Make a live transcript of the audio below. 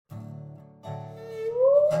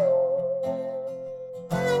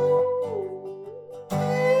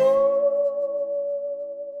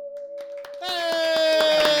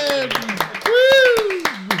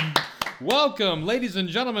welcome, ladies and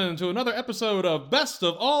gentlemen, to another episode of Best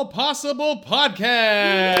of All Possible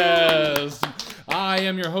Podcast. I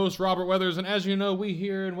am your host, Robert Weathers, and as you know, we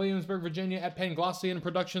here in Williamsburg, Virginia at Panglossian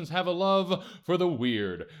Productions have a love for the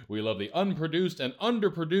weird. We love the unproduced and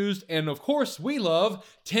underproduced, and of course, we love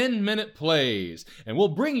 10-minute plays. And we'll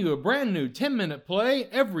bring you a brand new 10-minute play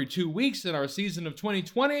every 2 weeks in our season of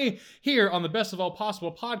 2020 here on the Best of All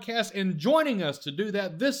Possible Podcast, and joining us to do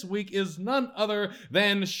that this week is none other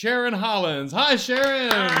than Sharon Hollins. Hi,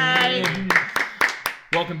 Sharon! Hi!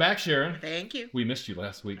 Welcome back, Sharon. Thank you. We missed you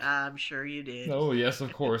last week. I'm sure you did. Oh, yes,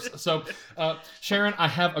 of course. So, Sharon, I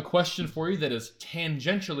have a question for you that is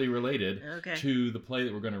tangentially related to the play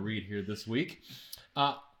that we're going to read here this week.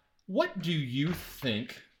 What do you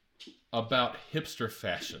think about hipster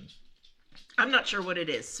fashion? I'm not sure what it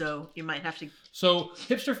is, so you might have to... So,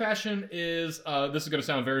 hipster fashion is, this is going to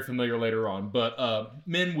sound very familiar later on, but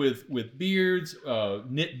men with beards,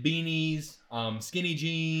 knit beanies, skinny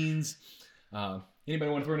jeans...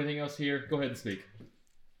 Anybody want to throw anything else here? Go ahead and speak.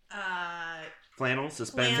 Flannels,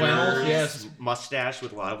 suspenders, flannels, yes. Mustache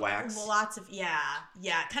with a lot of wax. Lots of, yeah,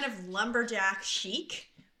 kind of lumberjack chic,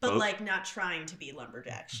 but like not trying to be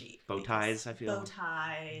lumberjack chic. Bow ties, I feel. Bow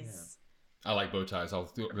ties. Yeah. I like bow ties.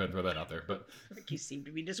 I'll go ahead and throw that out there. But I think you seem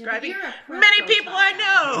to be describing many people I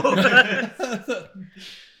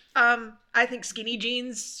know. I think skinny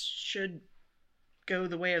jeans should go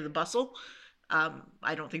the way of the bustle.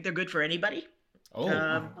 I don't think they're good for anybody. Oh,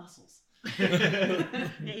 bustles. Hard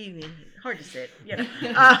to say it. Yeah.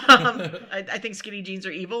 I think skinny jeans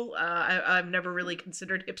are evil. I've never really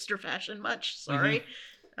considered hipster fashion much. Sorry.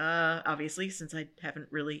 Mm-hmm. Obviously, since I had to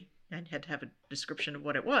have a description of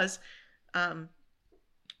what it was. I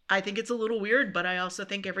think it's a little weird, but I also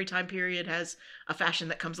think every time period has a fashion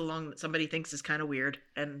that comes along that somebody thinks is kind of weird,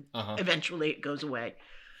 and eventually it goes away.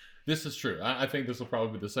 This is true. I think this will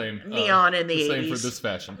probably be the same. Neon in the 80s. Same for this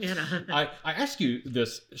fashion. You know. I ask you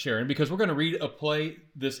this, Sharon, because we're going to read a play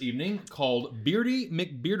this evening called Beardy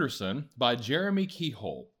McBearderson by Jeremy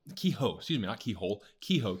Kehoe. Excuse me, not Keyhole.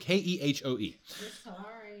 Kehoe. Kehoe.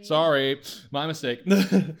 Sorry, my mistake.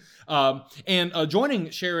 And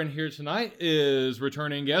joining Sharon here tonight is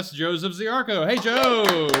returning guest Joseph Ziarko. Hey,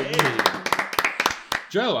 Joe. Hey.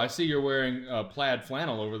 Joe, I see you're wearing plaid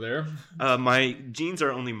flannel over there. My jeans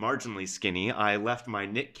are only marginally skinny. I left my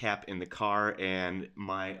knit cap in the car, and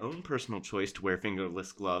my own personal choice to wear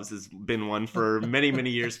fingerless gloves has been one for many, many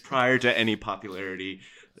years prior to any popularity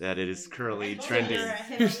that it is currently trending.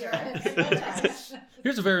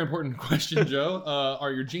 Here's a very important question, Joe.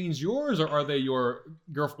 Are your jeans yours, or are they your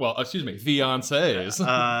fiancé's?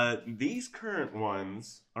 These current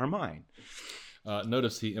ones are mine.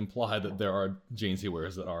 Notice he implied that there are jeans he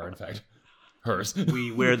wears that are, in fact, hers.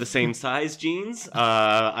 We wear the same size jeans.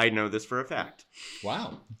 I know this for a fact.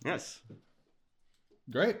 Wow. Yes.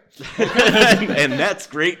 Great. And that's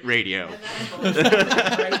great radio.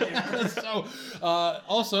 So,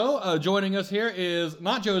 also joining us here is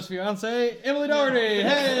not Joe's fiance, Emily Doherty.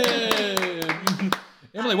 Hey!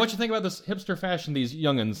 Emily, what do you think about this hipster fashion, these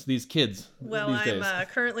youngins, these kids Well, these days? I'm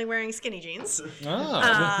currently wearing skinny jeans.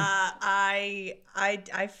 I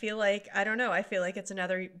feel like, I don't know, I feel like it's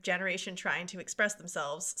another generation trying to express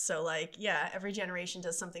themselves. So, like, yeah, every generation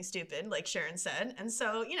does something stupid, like Sharon said. And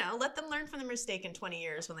so, let them learn from their mistake in 20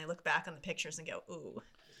 years when they look back on the pictures and go, ooh.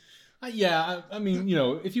 Yeah, I mean,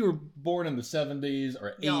 if you were born in the 70s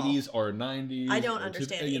or 80s or 90s. I don't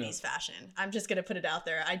understand 80s fashion. I'm just going to put it out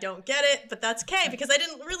there. I don't get it, but that's okay because I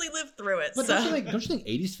didn't really live through it. But don't you think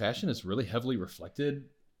 80s fashion is really heavily reflected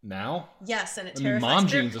now? Yes, and it I terrifies mean, mom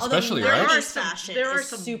jeans especially, right? 90s fashion is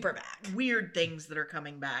some super back. Weird things that are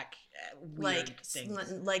coming back. Like the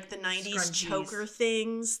 90s scrunchies. Choker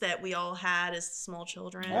things that we all had as small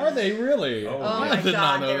children. Are they really? Oh my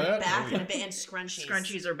God, they're back in a bit. And scrunchies.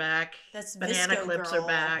 Scrunchies are back. That's banana Visco clips girl. are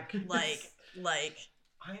back. Like.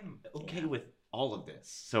 I'm okay with all of this.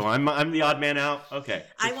 So I'm the odd man out. Okay.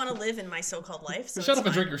 I want to live in my so-called life. So shut up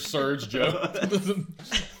and drink your Surge, Joe.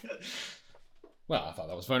 Well, I thought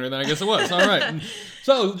that was funnier than I guess it was. All right.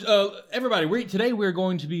 So, everybody, today we're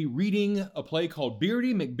going to be reading a play called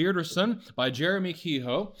Beardy McBearderson by Jeremy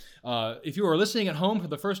Kehoe. If you are listening at home for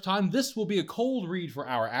the first time, this will be a cold read for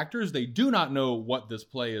our actors. They do not know what this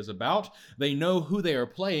play is about. They know who they are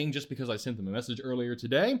playing just because I sent them a message earlier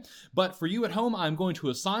today. But for you at home, I'm going to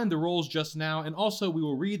assign the roles just now, and also we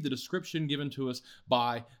will read the description given to us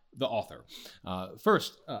by the author.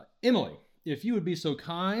 First, Emily, if you would be so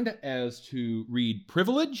kind as to read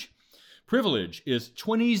Privilege. Privilege is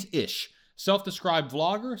 20s-ish, self-described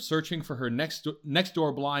vlogger searching for her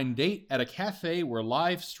next-door blind date at a cafe while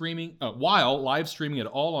live streaming it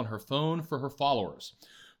all on her phone for her followers.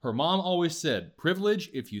 Her mom always said, "Privilege,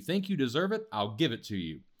 if you think you deserve it, I'll give it to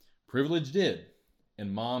you." Privilege did,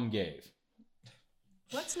 and Mom gave.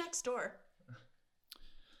 What's next door?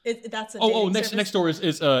 That's a next door is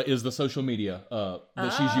the social media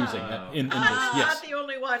that she's using in this. Yes. Not the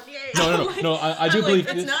only one. Yay. No. I do believe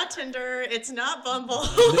it's not Tinder. It's not Bumble.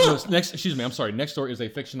 Excuse me. I'm sorry. Next door is a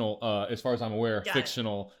fictional, as far as I'm aware,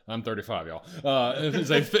 fictional. I'm 35, y'all.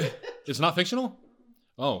 It's not fictional.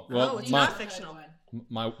 Oh well. It's not fictional.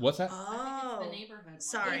 What's that? Oh, It's the neighborhood one.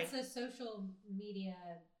 Sorry. It's a social media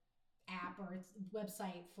app or it's a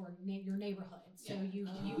website for your neighborhood. So you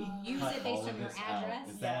use it based on your address.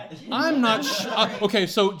 I'm not sure. Okay,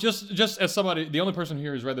 so just as somebody, the only person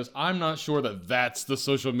here who's read this, I'm not sure that that's the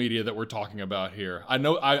social media that we're talking about here. I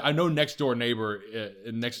know next door neighbor,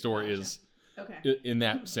 next door is in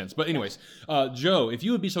that sense. But anyways, Joe, if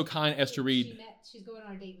you would be so kind as to read. She's going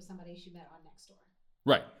on a date with somebody she met on Nextdoor.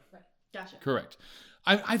 Right. Gotcha. Correct.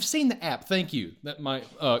 I've seen the app. Thank you. That my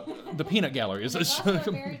the peanut gallery is. There's also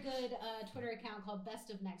a very good Twitter account called Best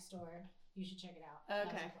of Nextdoor. You should check it out.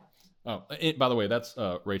 Okay. By the way, that's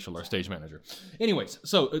Rachel, our stage manager. Anyways,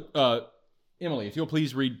 so Emily, if you'll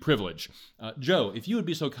please read Privilege. Joe, if you would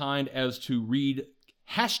be so kind as to read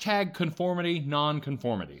 #conformity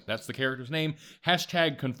nonconformity. That's the character's name.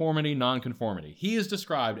 #conformity nonconformity. He is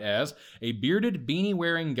described as a bearded,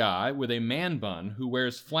 beanie-wearing guy with a man bun who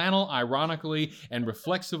wears flannel ironically and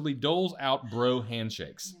reflexively doles out bro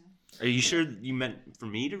handshakes. Are you sure you meant for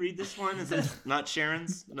me to read this one? Is this not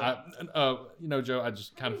Sharon's? No. Joe, I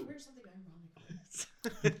just kind of...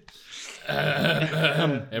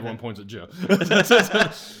 Everyone points at Joe.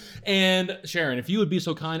 And Sharon, if you would be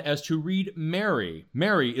so kind as to read Mary.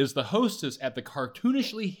 Mary is the hostess at the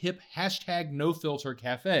cartoonishly hip #NoFilter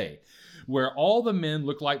Cafe, where all the men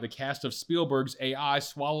look like the cast of Spielberg's AI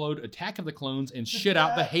swallowed Attack of the Clones and shit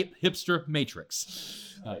out the hipster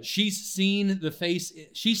Matrix. She's seen the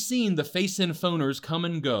face-in phoners come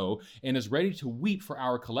and go and is ready to weep for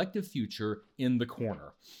our collective future in the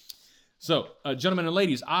corner. So, gentlemen and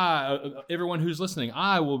ladies, everyone who's listening,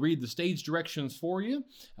 I will read the stage directions for you.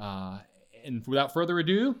 And without further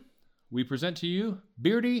ado, we present to you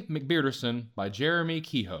Beardy McBearderson by Jeremy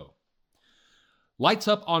Kehoe. Lights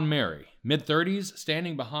up on Mary, mid-30s,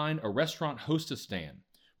 standing behind a restaurant hostess stand.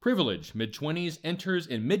 Privilege, mid-20s, enters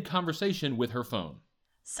in mid-conversation with her phone.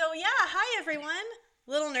 So yeah, hi everyone.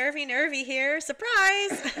 Little nervy here.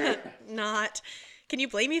 Surprise! Not. Can you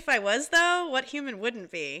blame me if I was though? What human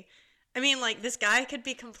wouldn't be? I mean, like, this guy could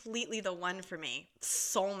be completely the one for me.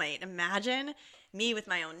 Soulmate. Imagine me with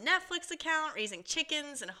my own Netflix account, raising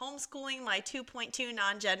chickens, and homeschooling my 2.2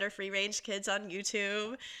 non-gender free-range kids on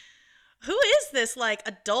YouTube. Who is this, like,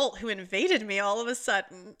 adult who invaded me all of a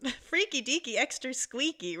sudden? Freaky deaky, extra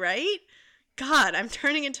squeaky, right? God, I'm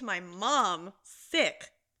turning into my mom.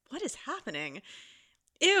 Sick. What is happening?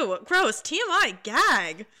 Ew, gross, TMI,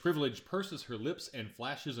 gag. Privilege purses her lips and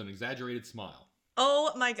flashes an exaggerated smile.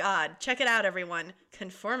 Oh my God, check it out, everyone.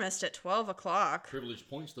 Conformist at 12 o'clock. Privilege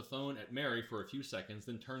points the phone at Mary for a few seconds,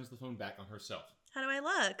 then turns the phone back on herself. How do I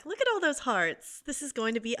look? Look at all those hearts. This is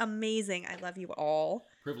going to be amazing. I love you all.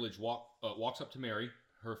 Privilege walks up to Mary,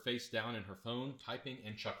 her face down in her phone, typing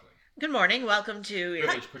and chuckling. Good morning. Welcome to...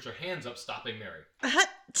 Privilege puts her hands up, stopping Mary.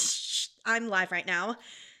 I'm live right now.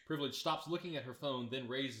 Privilege stops looking at her phone, then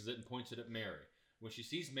raises it and points it at Mary. When she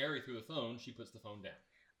sees Mary through the phone, she puts the phone down.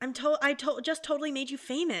 I just totally made you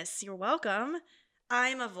famous. You're welcome.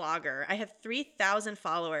 I'm a vlogger. I have 3,000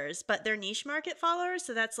 followers, but they're niche market followers,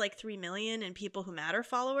 so that's like 3 million in People Who Matter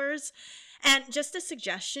followers. And just a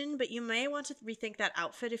suggestion, but you may want to rethink that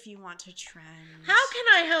outfit if you want to trend. How can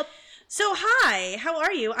I help? So hi, how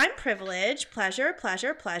are you? I'm Privilege. Pleasure.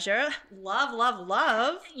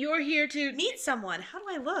 Love. You're here to... Meet someone. How do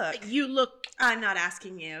I look? You look... I'm not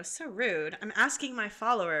asking you. So rude. I'm asking my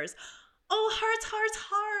followers. Oh,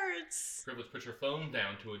 hearts. Privilege puts her phone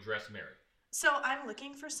down to address Mary. So I'm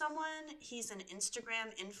looking for someone. He's an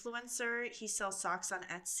Instagram influencer. He sells socks on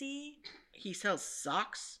Etsy. He sells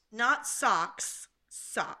socks? Not socks.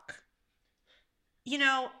 Sock. You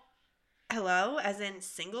know, hello, as in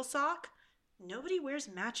single sock? Nobody wears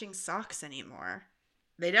matching socks anymore.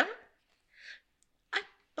 They don't? I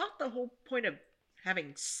thought the whole point of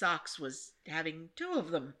having socks was having two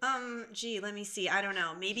of them. Gee, let me see. I don't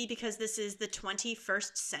know. Maybe because this is the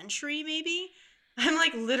 21st century, maybe? I'm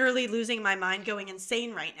like literally losing my mind, going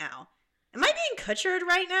insane right now. Am I being Kutchered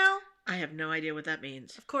right now? I have no idea what that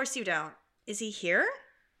means. Of course you don't. Is he here?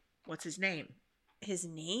 What's his name? His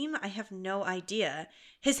name? I have no idea.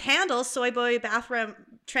 His handle, soy boy bathroom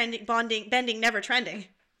trending, bending, never trending.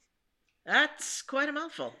 That's quite a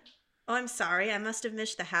mouthful. Oh, I'm sorry. I must have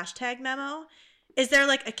missed the hashtag memo. Is there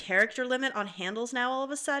like a character limit on handles now all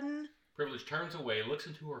of a sudden? Privilege turns away, looks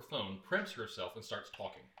into her phone, primps herself, and starts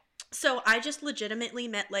talking. So I just legitimately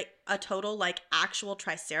met like a total like actual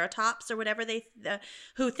triceratops or whatever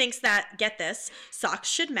who thinks that, get this, socks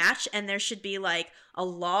should match and there should be like a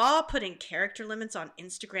law putting character limits on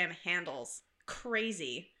Instagram handles.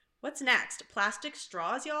 Crazy. What's next? Plastic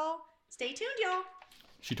straws, y'all? Stay tuned, y'all.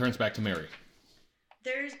 She turns back to Mary.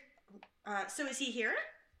 So is he here?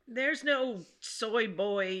 There's no soy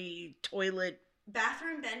boy toilet.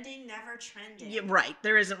 Bathroom bending never trending. Yeah, right.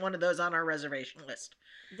 There isn't one of those on our reservation list.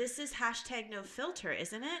 This is #NoFilter,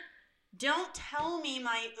 isn't it? Don't tell me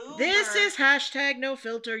my Uber. This is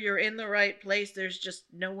 #NoFilter. You're in the right place. There's just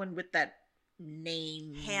no one with that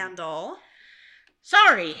name. handle.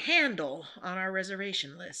 Sorry, handle on our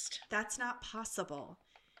reservation list. That's not possible.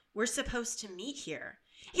 We're supposed to meet here.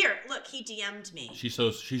 Here, look, he DM'd me. She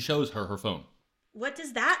shows her phone. What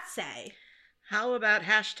does that say? How about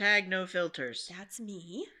 #NoFilters? That's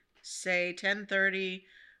me. Say 10:30.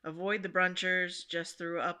 Avoid the brunchers. Just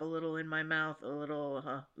threw up a little in my mouth. A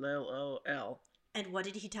little LOL. And what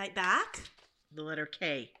did he type back? The letter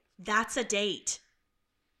K. That's a date.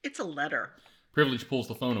 It's a letter. Privilege pulls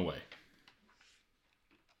the phone away.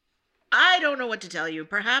 I don't know what to tell you.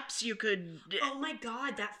 Perhaps you could... Oh my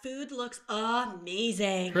god, that food looks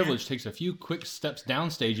amazing. Privilege takes a few quick steps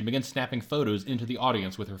downstage and begins snapping photos into the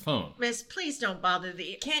audience with her phone. Miss, please don't bother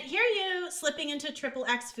the... Can't hear you. Slipping into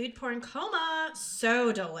XXX food porn coma.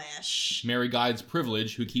 So delish. Mary guides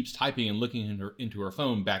Privilege, who keeps typing and looking into her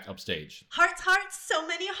phone, back upstage. Hearts, hearts, so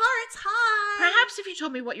many hearts. Hi. Perhaps if you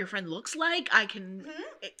told me what your friend looks like, I can...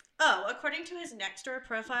 Oh, according to his Nextdoor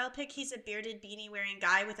profile pic, he's a bearded, beanie-wearing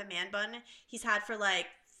guy with a man bun he's had for like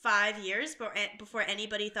 5 years before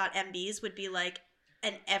anybody thought MBs would be like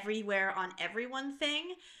an everywhere on everyone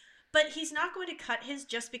thing. But he's not going to cut his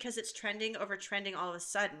just because it's trending over trending all of a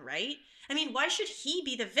sudden, right? I mean, why should he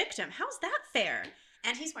be the victim? How's that fair?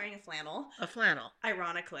 And he's wearing a flannel. A flannel.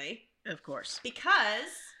 Ironically. Of course.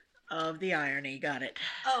 Because... of the irony. Got it.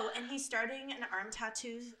 Oh, and he's starting an arm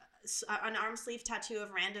sleeve tattoo of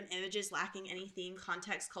random images lacking any theme,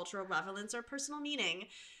 context, cultural relevance, or personal meaning.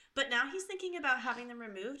 But now he's thinking about having them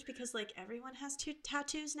removed because, like, everyone has two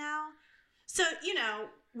tattoos now. So, you know,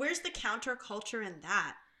 where's the counterculture in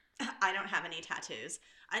that? I don't have any tattoos.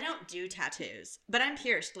 I don't do tattoos. But I'm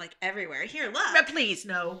pierced, like, everywhere. Here, look. But please,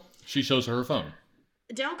 no. She shows her phone.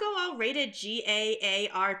 Don't go all rated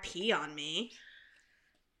GAARP on me.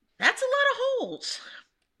 That's a lot of holes.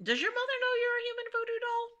 Does your mother know you're a human voodoo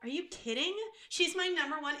doll? Are you kidding? She's my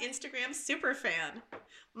 #1 Instagram super fan.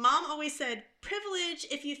 Mom always said, Privilege,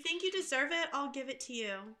 if you think you deserve it, I'll give it to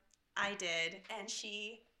you. I did, and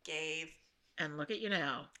she gave. And look at you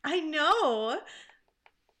now. I know.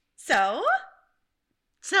 So?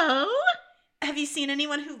 Have you seen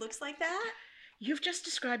anyone who looks like that? You've just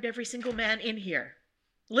described every single man in here.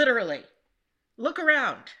 Literally. Look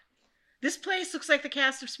around. This place looks like the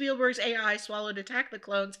cast of Spielberg's AI swallowed Attack the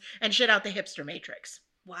Clones and shit out the hipster Matrix.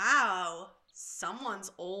 Wow.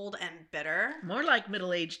 Someone's old and bitter. More like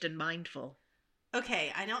middle-aged and mindful.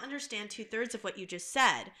 Okay, I don't understand 2/3 of what you just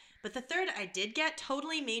said, but the third I did get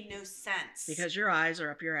totally made no sense. Because your eyes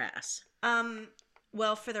are up your ass.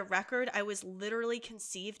 Well, for the record, I was literally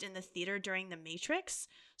conceived in the theater during The Matrix,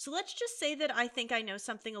 so let's just say that I think I know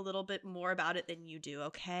something a little bit more about it than you do,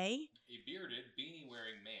 okay? A bearded,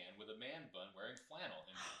 beanie-wearing man with a man bun wearing flannel.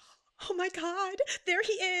 Oh my god, there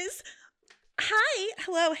he is! Hi,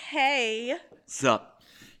 hello, hey. Sup?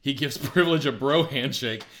 He gives Privilege a bro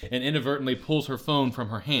handshake and inadvertently pulls her phone from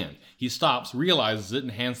her hand. He stops, realizes it,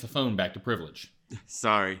 and hands the phone back to Privilege.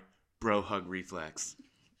 Sorry, bro hug reflex.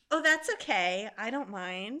 Oh, that's okay. I don't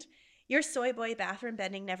mind. You're soy boy bathroom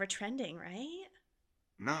bending never trending, right?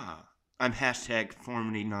 Nah, I'm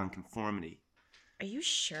 #conformity nonconformity. Are you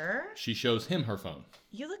sure? She shows him her phone.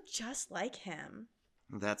 You look just like him.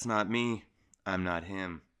 That's not me. I'm not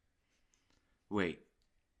him. Wait,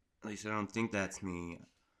 at least I don't think that's me.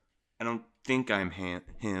 I don't think I'm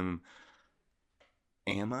him.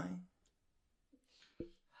 Am I?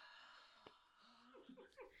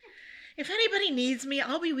 If anybody needs me,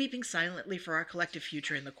 I'll be weeping silently for our collective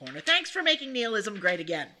future in the corner. Thanks for making nihilism great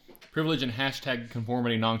again. Privilege and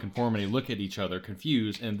 #conformity nonconformity look at each other,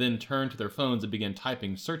 confused, and then turn to their phones and begin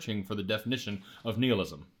typing, searching for the definition of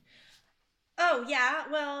nihilism. Oh, yeah?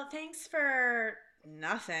 Well, thanks for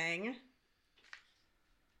nothing.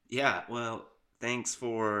 Yeah, well, thanks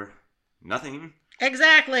for nothing.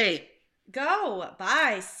 Exactly. Go.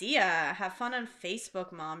 Bye. See ya. Have fun on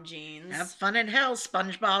Facebook, Mom Jeans. Have fun in hell,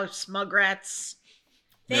 SpongeBob Smugrats.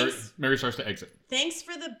 Thanks. Mary starts to exit. Thanks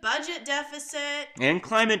for the budget deficit. And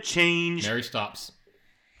climate change. Mary stops.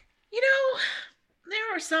 You know,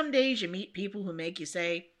 there are some days you meet people who make you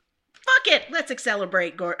say, fuck it, let's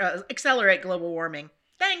accelerate global warming.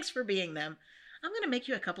 Thanks for being them. I'm going to make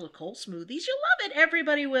you a couple of cold smoothies. You'll love it.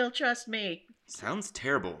 Everybody will, trust me. Sounds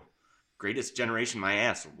terrible. Greatest generation, my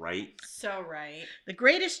ass, right? So right. The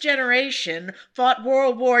greatest generation fought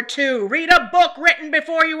World War II. Read a book written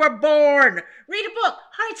before you were born. Read a book.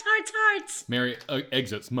 Hearts, hearts, hearts. Mary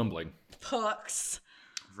exits, mumbling. Books.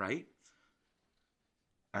 Right?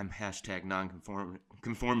 I'm hashtag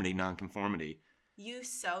nonconformity. You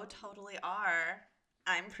so totally are.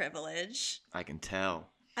 I'm privileged. I can tell.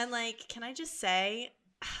 And like, can I just say,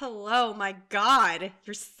 hello, my God,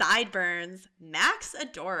 your sideburns. Max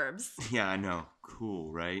adorbs. Yeah, I know.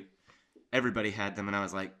 Cool, right? Everybody had them, and I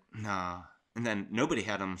was like, nah. And then nobody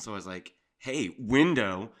had them, so I was like, hey,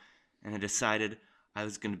 window. And I decided I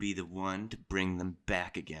was going to be the one to bring them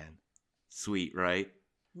back again. Sweet, right?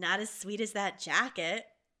 Not as sweet as that jacket.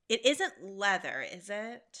 It isn't leather, is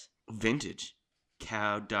it? Vintage.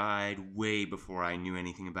 Cow died way before I knew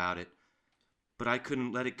anything about it. But I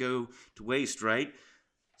couldn't let it go to waste, right?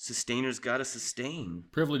 Sustainer's gotta sustain.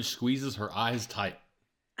 Privilege squeezes her eyes tight.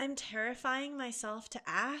 I'm terrifying myself to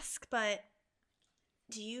ask, but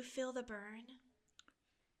do you feel the burn?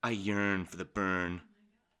 I yearn for the burn.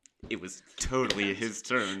 It was totally his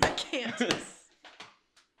turn. I can't.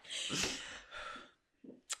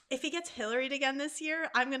 If he gets Hillaried again this year,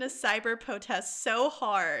 I'm gonna cyber protest so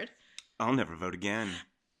hard. I'll never vote again.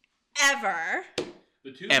 Ever.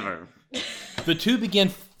 Ever. The two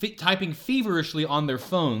begin typing feverishly on their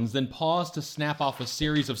phones, then pause to snap off a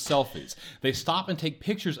series of selfies. They stop and take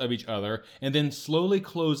pictures of each other, and then slowly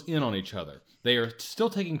close in on each other. They are still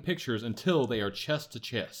taking pictures until they are chest to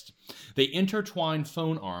chest. They intertwine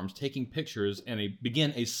phone arms, taking pictures, and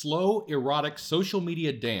begin a slow, erotic social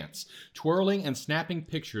media dance, twirling and snapping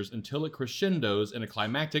pictures until it crescendos in a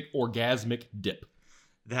climactic, orgasmic dip.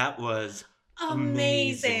 That was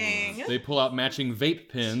amazing. They pull out matching vape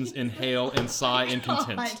pens, inhale, and sigh in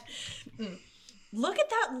content. Look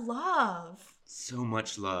at that love. So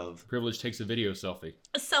much love. Privilege takes a video selfie.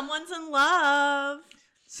 Someone's in love.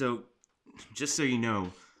 So, just so you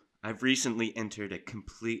know, I've recently entered a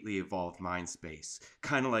completely evolved mind space.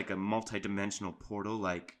 Kind of like a multi-dimensional portal,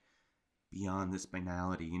 like beyond this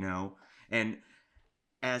banality, you know? And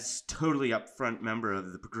as totally upfront member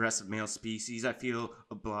of the progressive male species, I feel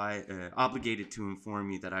obligated to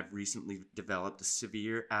inform you that I've recently developed a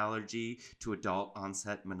severe allergy to adult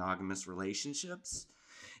onset monogamous relationships.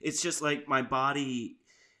 It's just like my body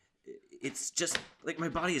is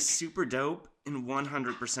super dope and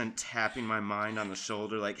 100% tapping my mind on the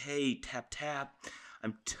shoulder like, hey, tap, tap.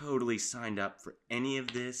 I'm totally signed up for any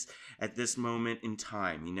of this at this moment in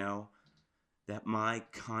time, you know? That my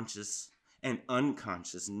conscious and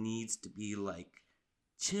unconscious needs to be like,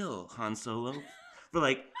 chill, Han Solo, for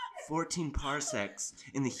like 14 parsecs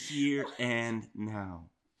in the here and now,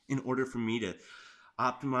 in order for me to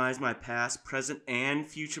optimize my past, present, and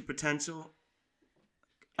future potential.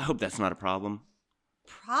 I hope that's not a problem.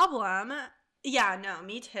 Problem? Yeah, no,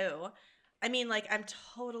 me too. I mean, like, I'm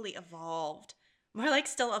totally evolved. More like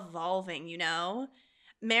still evolving, you know?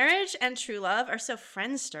 Marriage and true love are so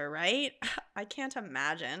Friendster, right? I can't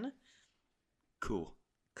imagine. Cool.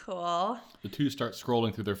 The two start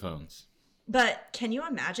scrolling through their phones. But can you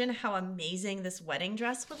imagine how amazing this wedding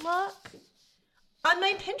dress would look? On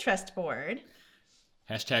my Pinterest board.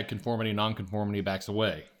 Hashtag conformity, nonconformity backs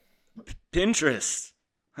away. Pinterest.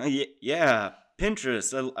 Yeah,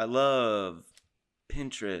 Pinterest. I love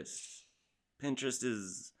Pinterest. Pinterest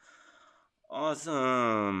is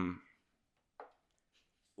awesome.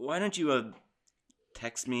 Why don't you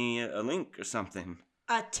text me a link or something?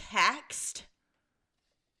 A text?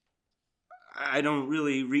 I don't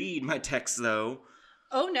really read my texts, though.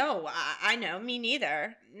 Oh, no, I know, me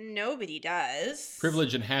neither. Nobody does.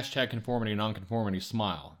 Privilege and hashtag conformity, nonconformity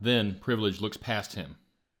smile. Then Privilege looks past him.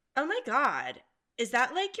 Oh my God. Is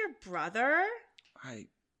that like your brother? I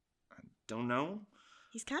don't know.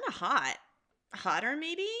 He's kind of hot. Hotter,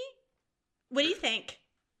 maybe? What do you think?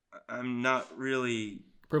 I'm not really...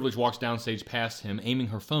 Privilege walks downstage past him, aiming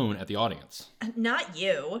her phone at the audience. Not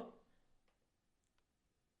you.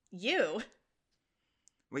 You?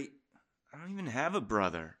 Wait, I don't even have a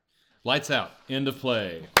brother. Lights out. End of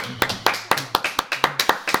play.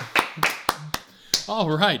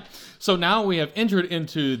 All right. So now we have entered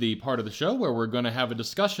into the part of the show where we're going to have a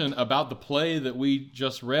discussion about the play that we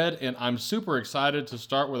just read, and I'm super excited to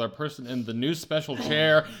start with our person in the new special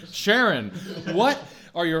chair, Sharon. What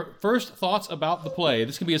are your first thoughts about the play?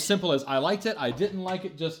 This can be as simple as I liked it, I didn't like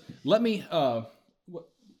it. Just let me.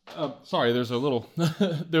 Sorry, there's a little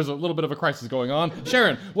bit of a crisis going on.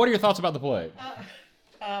 Sharon, what are your thoughts about the play?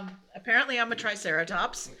 Apparently, I'm a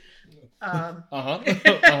Triceratops.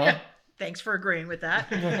 Thanks for agreeing with that.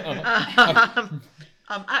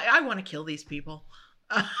 I want to kill these people.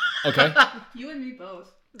 Okay. You and me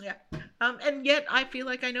both. Yeah. And yet I feel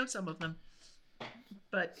like I know some of them,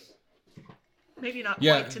 but maybe not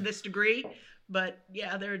quite to this degree. But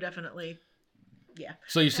yeah, they're definitely. Yeah.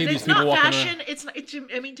 So you see And these people walking fashion. around. It's not.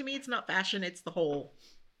 I mean, to me, it's not fashion. It's the whole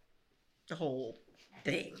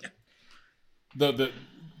thing.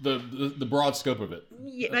 The broad scope of it.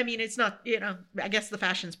 Yeah, I mean, it's not. I guess the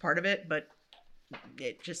fashion's part of it, but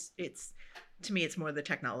it's to me, it's more the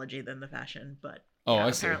technology than the fashion. But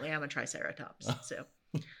I see. apparently, I'm a Triceratops. So,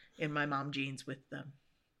 in my mom jeans with them.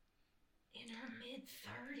 In her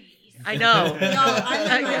mid-30s. I know. No,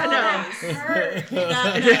 I know.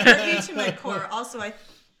 That hurt me to my core. Also, I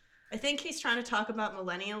think he's trying to talk about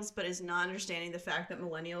millennials, but is not understanding the fact that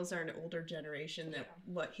millennials are an older generation than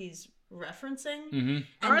what he's referencing.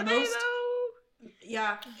 Mm-hmm. Are they though?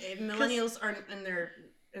 Yeah, millennials aren't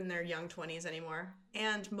in their young 20s anymore,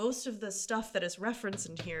 and most of the stuff that is referenced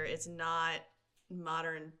in here is not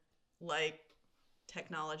modern like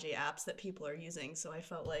technology apps that people are using. So I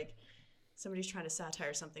felt like somebody's trying to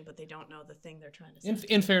satire something, but they don't know the thing they're trying to say.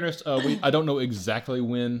 In fairness, I don't know exactly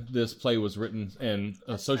when this play was written, and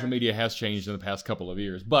social media has changed in the past couple of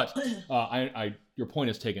years. But your point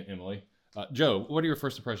is taken, Emily. Joe, what are your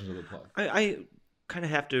first impressions of the play? I kind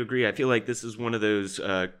of have to agree. I feel like this is one of those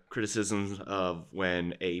criticisms of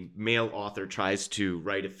when a male author tries to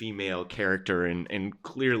write a female character and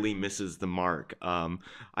clearly misses the mark.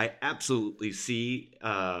 I absolutely see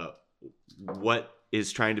what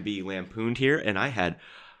is trying to be lampooned here, and I had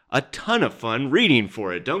a ton of fun reading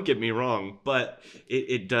for it. Don't get me wrong, but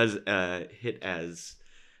it does hit as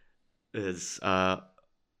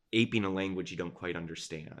aping a language you don't quite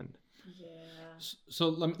understand. So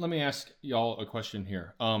let me ask y'all a question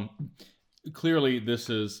here. Clearly, this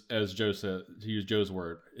is, as Joe said, to use Joe's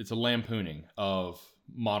word, it's a lampooning of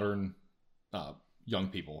modern young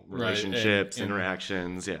people, Relationships, right? And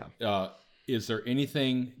interactions, yeah. Is there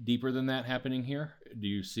anything deeper than that happening here? Do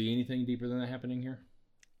you see anything deeper than that happening here?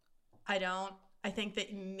 I don't. I think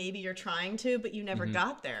that maybe you're trying to, but you never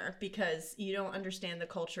got there because you don't understand the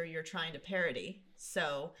culture you're trying to parody.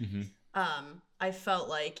 So I felt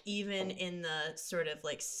like even in the sort of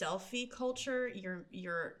like selfie culture,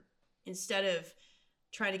 you're instead of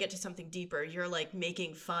trying to get to something deeper, you're like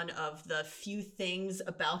making fun of the few things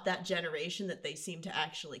about that generation that they seem to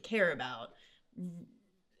actually care about.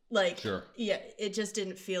 Like, sure. Yeah, it just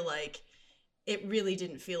didn't feel like, it really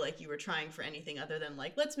didn't feel like you were trying for anything other than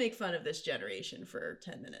like, let's make fun of this generation for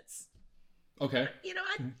 10 minutes. Okay.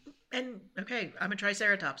 I'm a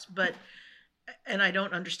Triceratops, and I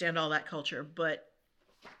don't understand all that culture, but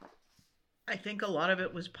I think a lot of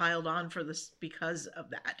it was piled on for this because of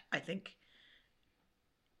that. I think,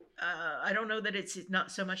 I don't know that it's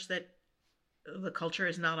not so much that the culture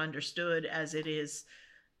is not understood as it is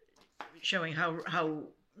showing how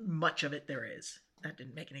much of it there is. That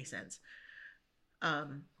didn't make any sense.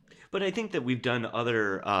 But I think that we've done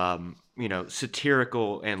other,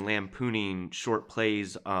 satirical and lampooning short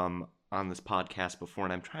plays on this podcast before,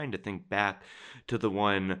 and I'm trying to think back to the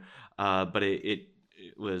one, but it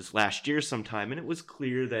was last year sometime, and it was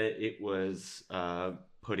clear that it was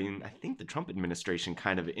putting, I think, the Trump administration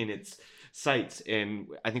kind of in its sights, and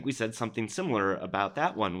I think we said something similar about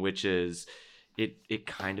that one, which is it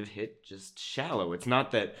kind of hit just shallow. It's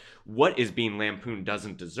not that what is being lampooned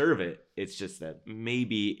doesn't deserve it. It's just that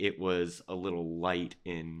maybe it was a little light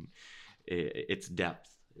in its depth,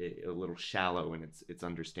 a little shallow in its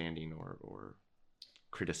understanding or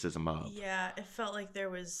criticism of. Yeah, it felt like there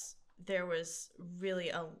was really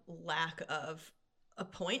a lack of a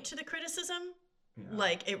point to the criticism. Yeah.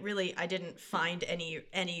 Like I didn't find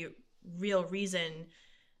any real reason.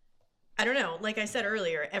 I don't know. Like I said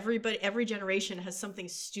earlier, every generation has something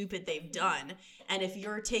stupid they've done. And if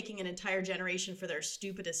you're taking an entire generation for their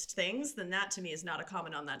stupidest things, then that to me is not a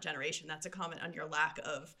comment on that generation. That's a comment on your lack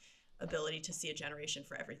of ability to see a generation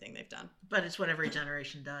for everything they've done. But it's what every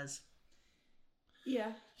generation does.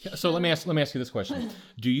 Yeah. So let me ask you this question.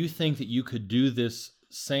 Do you think that you could do this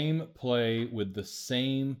same play with the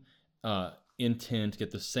same intent,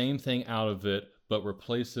 get the same thing out of it, but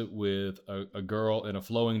replace it with a girl in a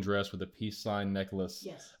flowing dress with a peace sign necklace?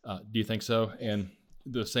 Yes. Do you think so? And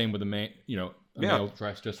the same with a man, male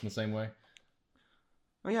dressed just in the same way?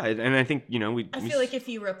 Oh yeah, and I think I feel like if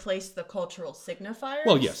you replace the cultural signifiers.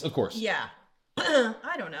 Well, yes, of course. Yeah.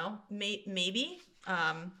 I don't know. Maybe.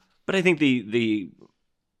 But I think the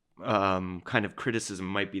kind of criticism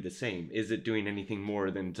might be the same. Is it doing anything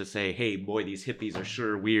more than to say, hey, boy, these hippies are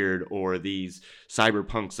sure weird, or these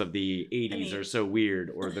cyberpunks of the 80s are so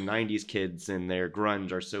weird, or the 90s kids and their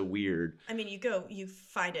grunge are so weird? I mean, you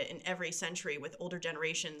find it in every century with older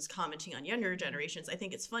generations commenting on younger generations. I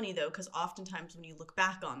think it's funny, though, because oftentimes when you look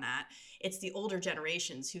back on that, it's the older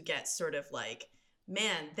generations who get sort of like,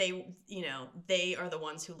 man, they are the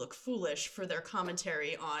ones who look foolish for their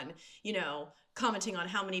commentary on, commenting on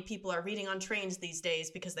how many people are reading on trains these days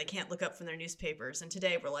because they can't look up from their newspapers. And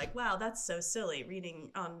today we're like, wow, that's so silly. Reading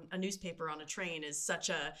on a newspaper on a train is such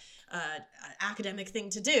a academic thing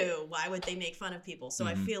to do. Why would they make fun of people? So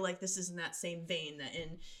I feel like this is in that same vein that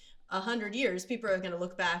in 100 years, people are going to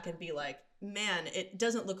look back and be like, man, it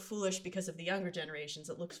doesn't look foolish because of the younger generations.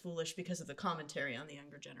 It looks foolish because of the commentary on the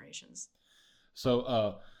younger generations.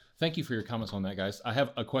 So thank you for your comments on that, guys. I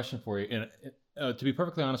have a question for you. And to be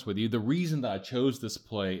perfectly honest with you, the reason that I chose this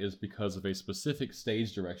play is because of a specific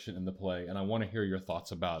stage direction in the play, and I want to hear your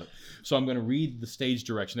thoughts about it. So I'm going to read the stage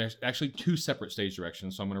direction. There's actually 2 separate stage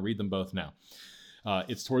directions, so I'm going to read them both now.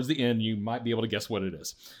 It's towards the end. You might be able to guess what it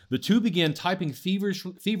is. The 2 begin typing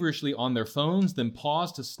feverishly on their phones, then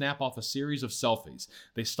pause to snap off a series of selfies.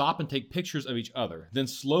 They stop and take pictures of each other, then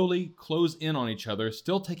slowly close in on each other,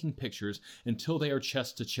 still taking pictures until they are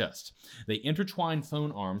chest to chest. They intertwine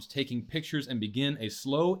phone arms, taking pictures, and begin a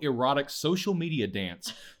slow, erotic social media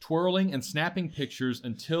dance, twirling and snapping pictures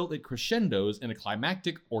until it crescendos in a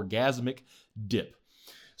climactic, orgasmic dip.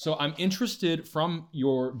 So I'm interested from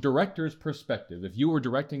your director's perspective. If you were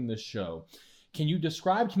directing this show, can you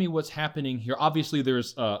describe to me what's happening here? Obviously,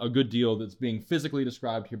 there's a good deal that's being physically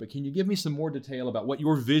described here, but can you give me some more detail about what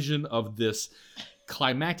your vision of this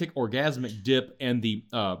climactic, orgasmic dip and the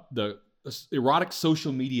erotic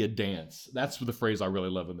social media dance? That's the phrase I really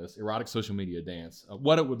love in this, erotic social media dance.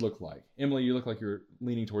 What it would look like. Emily, you look like you're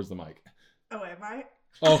leaning towards the mic. Oh, am I?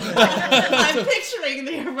 Oh, I'm picturing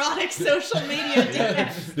the erotic social media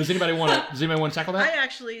dance. Does anybody want to tackle that? I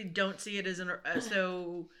actually don't see it as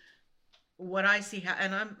so. What I see,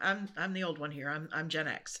 and I'm the old one here. I'm Gen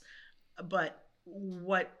X, but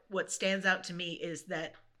what stands out to me is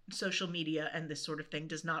that social media and this sort of thing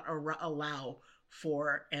does not allow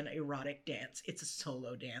for an erotic dance. It's a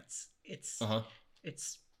solo dance. It's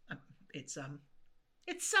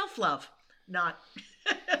self-love, not.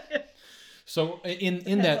 So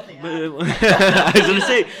in that, I was gonna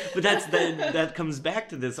say, but that comes back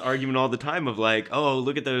to this argument all the time of like, oh,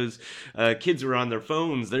 look at those kids who are on their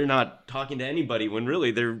phones. They're not talking to anybody when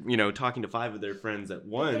really they're talking to 5 of their friends at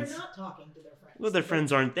once. They're not talking to their friends. Well, their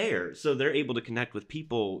friends aren't there, so they're able to connect with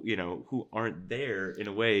people who aren't there in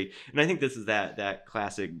a way. And I think this is that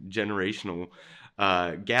classic generational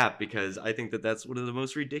gap, because I think that's one of the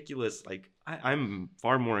most ridiculous. Like I'm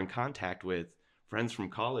far more in contact with friends from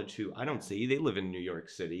college who I don't see. They live in New York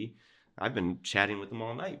City. I've been chatting with them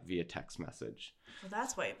all night via text message. Well,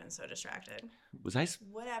 that's why you've been so distracted. Was I?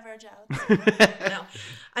 Whatever, Joe. No,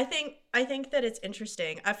 I think that it's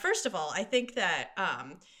interesting. First of all, I think that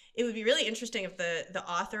it would be really interesting if the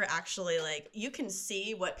author actually, like, you can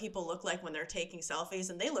see what people look like when they're taking selfies,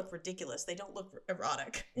 and they look ridiculous. They don't look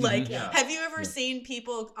erotic. Like, have you ever seen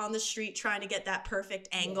people on the street trying to get that perfect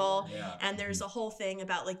angle? Yeah. And there's a whole thing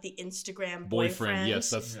about like the Instagram boyfriend. Yes,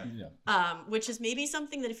 that's which is maybe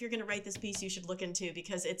something that if you're going to write this piece, you should look into,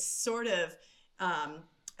 because it's sort of,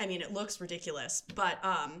 it looks ridiculous, but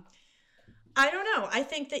I don't know. I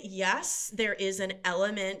think that yes, there is an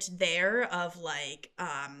element there of like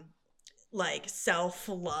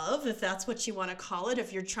self-love, if that's what you want to call it,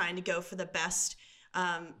 if you're trying to go for the best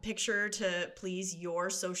picture to please your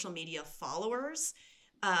social media followers.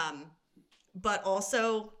 But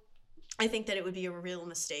also, I think that it would be a real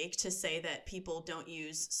mistake to say that people don't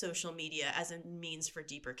use social media as a means for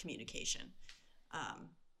deeper communication.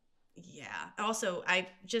 Yeah. Also, I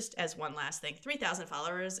just, as one last thing, 3,000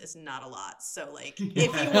 followers is not a lot. So, like, if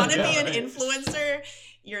you want to be an influencer,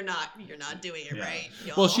 you're not doing it right,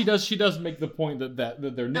 y'all. Well, she does make the point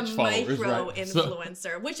that they're niche followers, right? A micro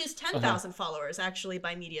influencer, which is 10,000 followers actually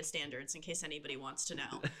by media standards, in case anybody wants to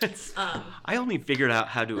know. I only figured out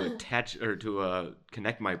how to attach or to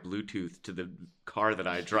connect my Bluetooth to the car that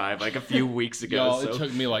I drive like a few weeks ago. Y'all, so. it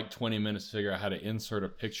took me like 20 minutes to figure out how to insert a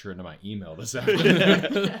picture into my email this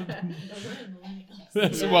afternoon.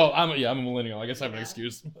 Well, I'm a millennial. I guess I have an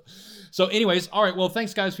excuse. So anyways, all right. Well,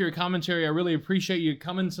 thanks, guys, for your commentary. I really appreciate you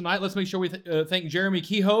coming tonight. Let's make sure we thank Jeremy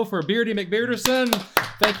Kehoe for Beardy McBearderson.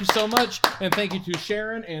 Thank you so much. And thank you to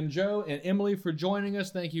Sharon and Joe and Emily for joining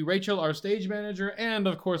us. Thank you, Rachel, our stage manager. And,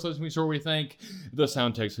 of course, let's make sure we thank the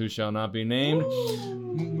sound techs who shall not be named.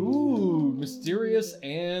 Ooh, mysterious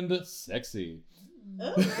and sexy.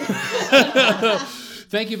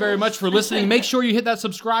 Thank you very much for listening. Make sure you hit that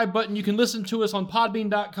subscribe button. You can listen to us on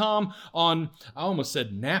podbean.com, on, I almost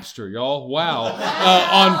said Napster, y'all. Wow.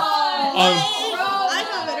 I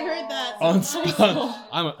haven't heard that.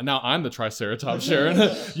 I'm the Triceratops,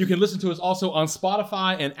 Sharon. You can listen to us also on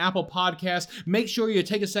Spotify and Apple Podcasts. Make sure you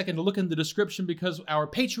take a second to look in the description because our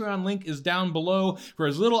Patreon link is down below. For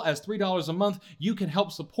as little as $3 a month, you can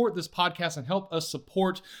help support this podcast and help us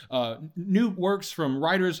support new works from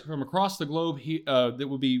writers from across the globe that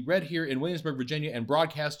will be read here in Williamsburg, Virginia, and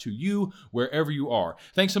broadcast to you wherever you are.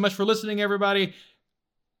 Thanks so much for listening, everybody.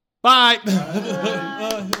 Bye.